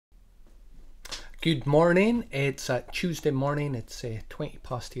Good morning. It's Tuesday morning. It's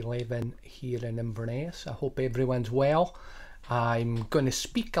 11 here in Inverness. I hope everyone's well. I'm going to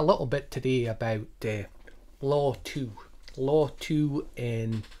speak a little bit today about Law 2. Law 2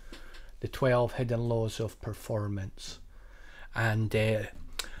 in the 12 Hidden Laws of Performance. And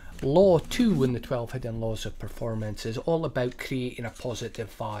Law 2 in the 12 Hidden Laws of Performance is all about creating a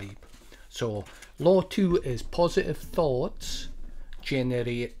positive vibe. So Law 2 is positive thoughts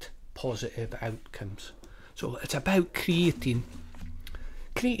generate positive outcomes. So it's about creating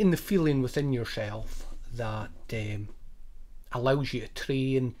the feeling within yourself that allows you to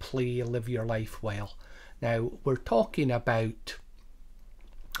train, play, live your life well. Now we're talking about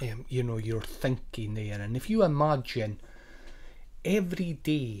your thinking there, and if you imagine every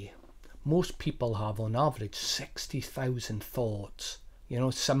day most people have on average 60,000 thoughts.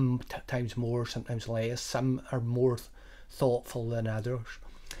 Sometimes more, sometimes less. Some are more thoughtful than others.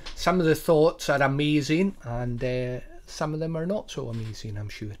 Some of the thoughts are amazing and some of them are not so amazing, I'm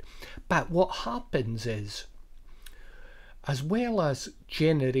sure. But what happens is, as well as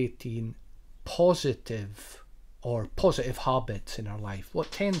generating positive habits in our life,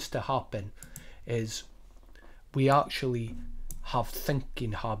 what tends to happen is we actually have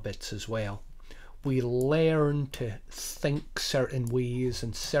thinking habits as well. We learn to think certain ways,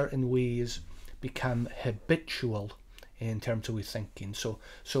 and certain ways become habitual in terms of thinking.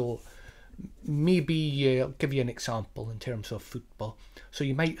 So maybe I'll give you an example in terms of football. So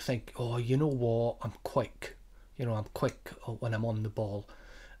you might think, oh, you know what, I'm quick. I'm quick when I'm on the ball.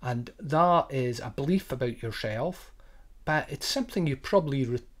 And that is a belief about yourself, but it's something you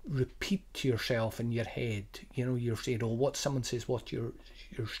probably repeat to yourself in your head. You're saying, oh, what someone says, what's your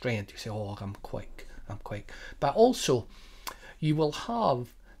strength? You say, oh, I'm quick. But also, you will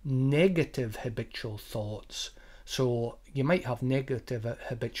have negative habitual thoughts. So you might have negative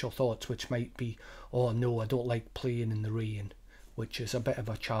habitual thoughts, which might be, oh no, I don't like playing in the rain, which is a bit of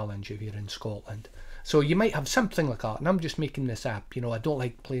a challenge if you're in Scotland. So you might have something like that, and I'm just making this up. I don't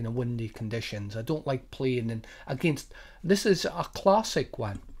like playing in windy conditions. I don't like playing against. This is a classic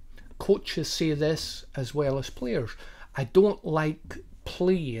one. Coaches say this as well as players. I don't like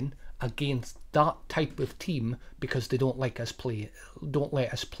playing against that type of team because they don't let us play.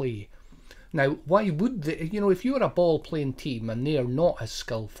 Now, why would they? If you're a ball playing team and they are not as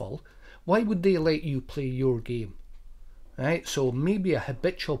skillful, why would they let you play your game? Right? So maybe a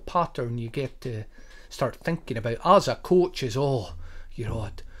habitual pattern you get to start thinking about as a coach is, oh,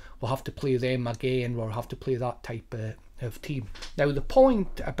 we'll have to play them again, we'll have to play that type of team. Now, the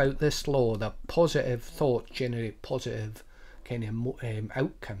point about this law, that positive thoughts generate positive kind of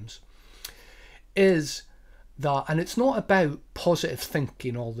outcomes, is that, and it's not about positive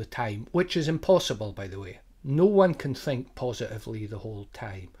thinking all the time, which is impossible, by the way. No one can think positively the whole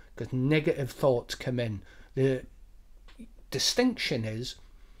time because negative thoughts come in. The distinction is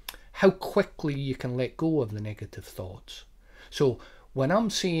how quickly you can let go of the negative thoughts. So when I'm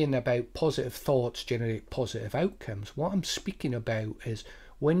saying about positive thoughts generate positive outcomes, what I'm speaking about is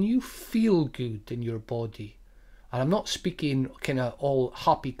when you feel good in your body. And I'm not speaking kind of all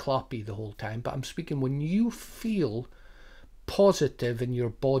happy clappy the whole time, but I'm speaking when you feel positive in your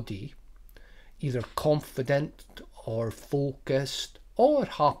body, either confident or focused or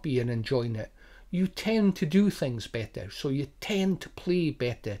happy and enjoying it, you tend to do things better. So you tend to play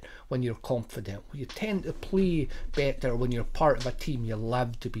better when you're confident. You tend to play better when you're part of a team you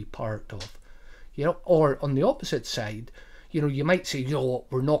love to be part of. Or on the opposite side, you might say,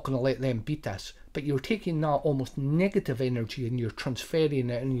 we're not going to let them beat us. But you're taking that almost negative energy and you're transferring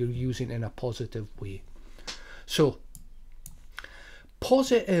it and you're using it in a positive way. So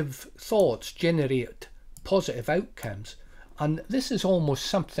positive thoughts generate positive outcomes. And this is almost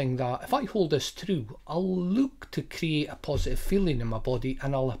something that, if I hold this true, I'll look to create a positive feeling in my body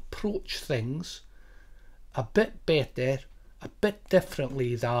and I'll approach things a bit better, a bit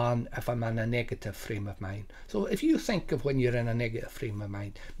differently than if I'm in a negative frame of mind. So if you think of when you're in a negative frame of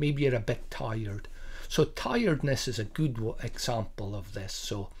mind, maybe you're a bit tired. So tiredness is a good example of this.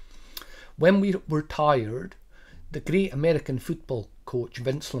 So when we're tired, the great American football coach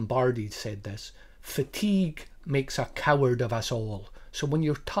Vince Lombardi said this: fatigue makes a coward of us all. So when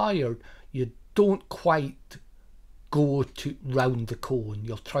you're tired, you don't quite go to round the cone.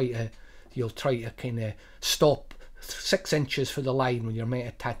 You'll try to kind of stop 6 inches for the line when you're meant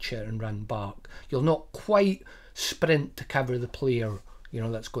to touch it and run back. You'll not quite sprint to cover the player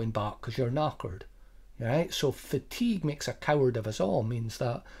that's going back because you're knackered. Right? So fatigue makes a coward of us all means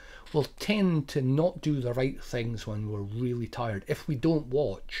that we'll tend to not do the right things when we're really tired if we don't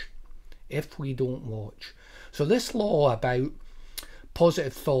watch. So this law about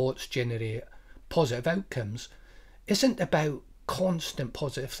positive thoughts generate positive outcomes isn't about constant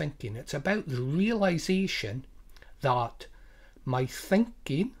positive thinking. It's about the realization that my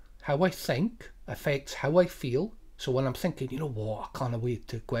thinking, how I think, affects how I feel. So when I'm thinking, you know what, I can't wait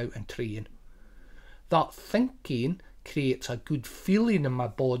to go out and train, that thinking creates a good feeling in my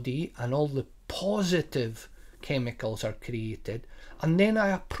body and all the positive chemicals are created. And then I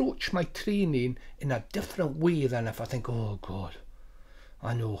approach my training in a different way than if I think, oh God,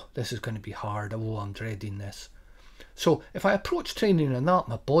 I know this is going to be hard. Oh, I'm dreading this. So if I approach training in that,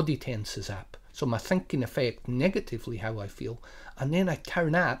 my body tenses up. So my thinking affects negatively how I feel. And then I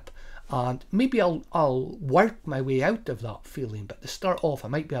turn up and maybe I'll work my way out of that feeling. But to start off, I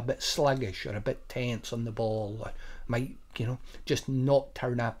might be a bit sluggish or a bit tense on the ball. Or might, you know, just not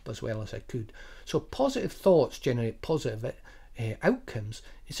turn up as well as I could. So positive thoughts generate positive outcomes.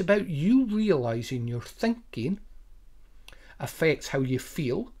 It's about you realizing your thinking affects how you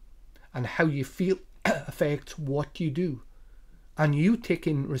feel, and how you feel affects what you do. And you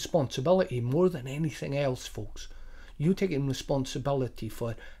taking responsibility more than anything else, folks. You taking responsibility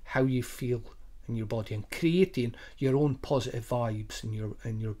for how you feel in your body and creating your own positive vibes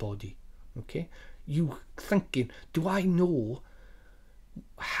in your body. Okay? You thinking, do I know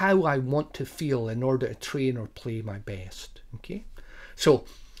how I want to feel in order to train or play my best? Okay? So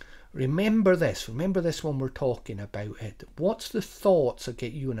remember this when we're talking about it. What's the thoughts that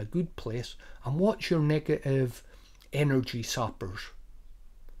get you in a good place, and what's your negative energy sappers?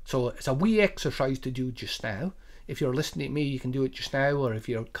 So it's a wee exercise to do just now. If you're listening to me, you can do it just now, or if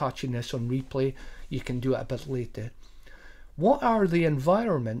you're catching this on replay, you can do it a bit later. What are the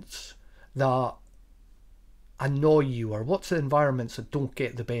environments that annoy you, or what's the environments that don't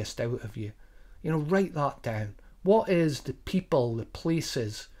get the best out of you? You know, write that down. What is the people, the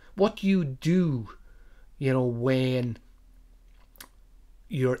places, what do you do, you know, when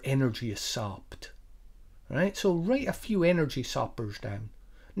your energy is sapped? Right? So write a few energy sappers down.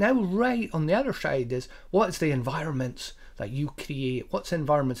 Now write on the other side is, what is the environments that you create? What's the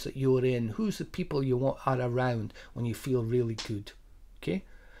environments that you're in? Who's the people you are around when you feel really good? Okay?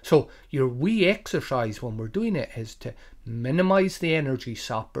 So your wee exercise when we're doing it is to minimize the energy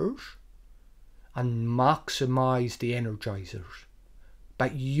sappers and maximize the energizers.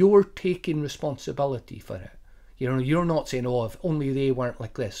 But you're taking responsibility for it. You know, you're not saying, oh, if only they weren't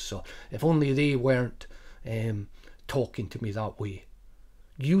like this, so if only they weren't talking to me that way.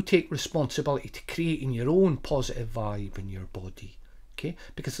 You take responsibility to creating your own positive vibe in your body. Okay?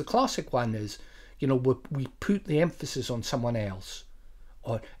 Because the classic one is, you know, we put the emphasis on someone else.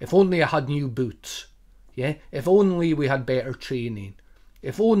 Or if only I had new boots. Yeah? If only we had better training.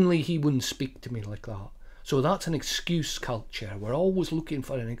 If only he wouldn't speak to me like that. So that's an excuse culture. We're always looking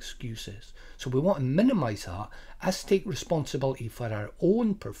for excuses. So we want to minimize that, us take responsibility for our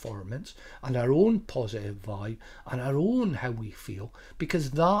own performance and our own positive vibe and our own how we feel,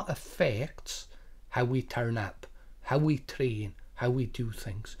 because that affects how we turn up, how we train, how we do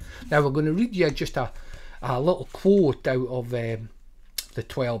things. Now we're going to read you just a little quote out of the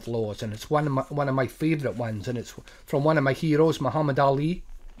 12 laws, and it's one of my favourite ones, and it's from one of my heroes, Muhammad Ali.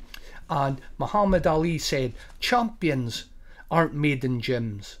 And Muhammad Ali said, champions aren't made in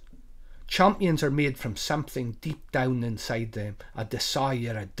gyms. Champions are made from something deep down inside them, a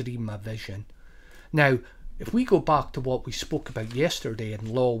desire, a dream, a vision. Now, if we go back to what we spoke about yesterday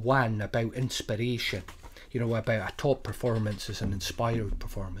in Law 1 about inspiration, you know, about a top performance is an inspired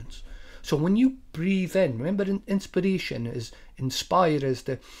performance. So when you breathe in, remember inspiration is, inspire is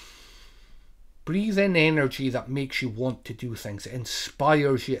the breathe in energy that makes you want to do things. It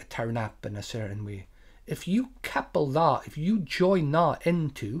inspires you to turn up in a certain way. If you couple that, if you join that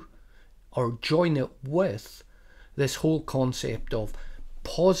into, or join it with, this whole concept of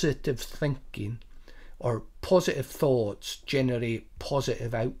positive thinking or positive thoughts generate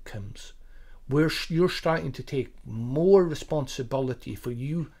positive outcomes, where you're starting to take more responsibility for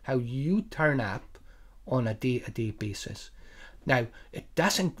you, how you turn up on a day-to-day basis. Now, it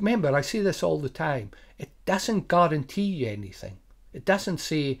doesn't, remember, I say this all the time, it doesn't guarantee you anything. It doesn't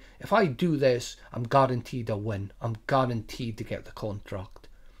say, if I do this, I'm guaranteed a win. I'm guaranteed to get the contract.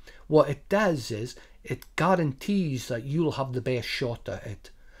 What it does is, it guarantees that you'll have the best shot at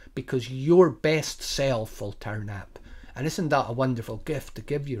it, because your best self will turn up. And isn't that a wonderful gift to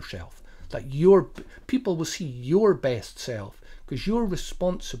give yourself? That people will see your best self, because you're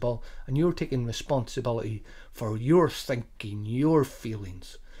responsible and you're taking responsibility for your thinking, your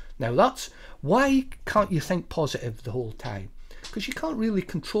feelings. Now that's why can't you think positive the whole time? Because you can't really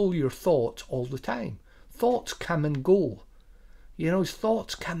control your thoughts all the time. Thoughts come and go. You know,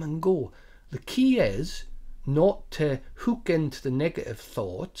 thoughts come and go. The key is not to hook into the negative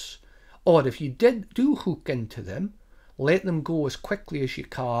thoughts Or if you do hook into them, let them go as quickly as you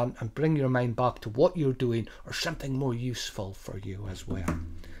can and bring your mind back to what you're doing or something more useful for you as well.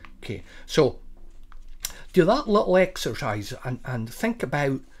 Okay, so do that little exercise and think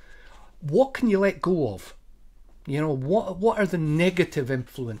about what can you let go of. You know, what are the negative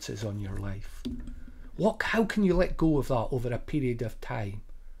influences on your life? How can you let go of that over a period of time?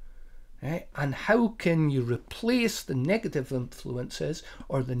 Right? And how can you replace the negative influences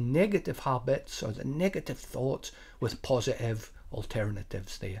or the negative habits or the negative thoughts with positive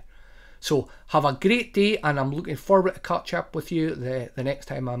alternatives there? So have a great day, and I'm looking forward to catch up with you the next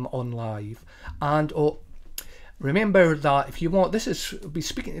time I'm on live. And remember that if you want, we'll be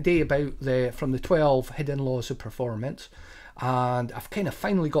speaking today about from the 12 hidden laws of performance, and I've kind of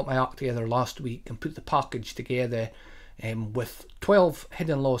finally got my act together last week and put the package together with 12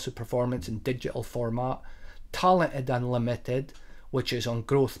 hidden laws of performance in digital format, Talented Unlimited, which is on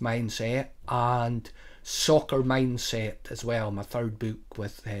growth mindset, and Soccer Mindset as well, my third book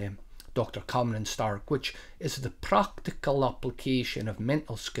with Dr. Cameron Stark, which is the practical application of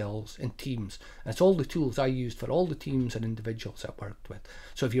mental skills in teams. And it's all the tools I used for all the teams and individuals I worked with.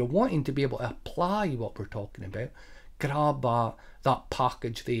 So if you're wanting to be able to apply what we're talking about, grab that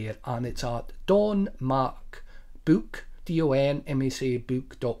package there, and it's at DonMacBook,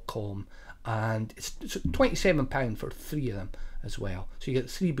 DonMacBook.com, and it's £27 for 3 of them as well. So you get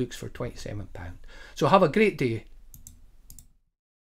 3 books for £27. So have a great day.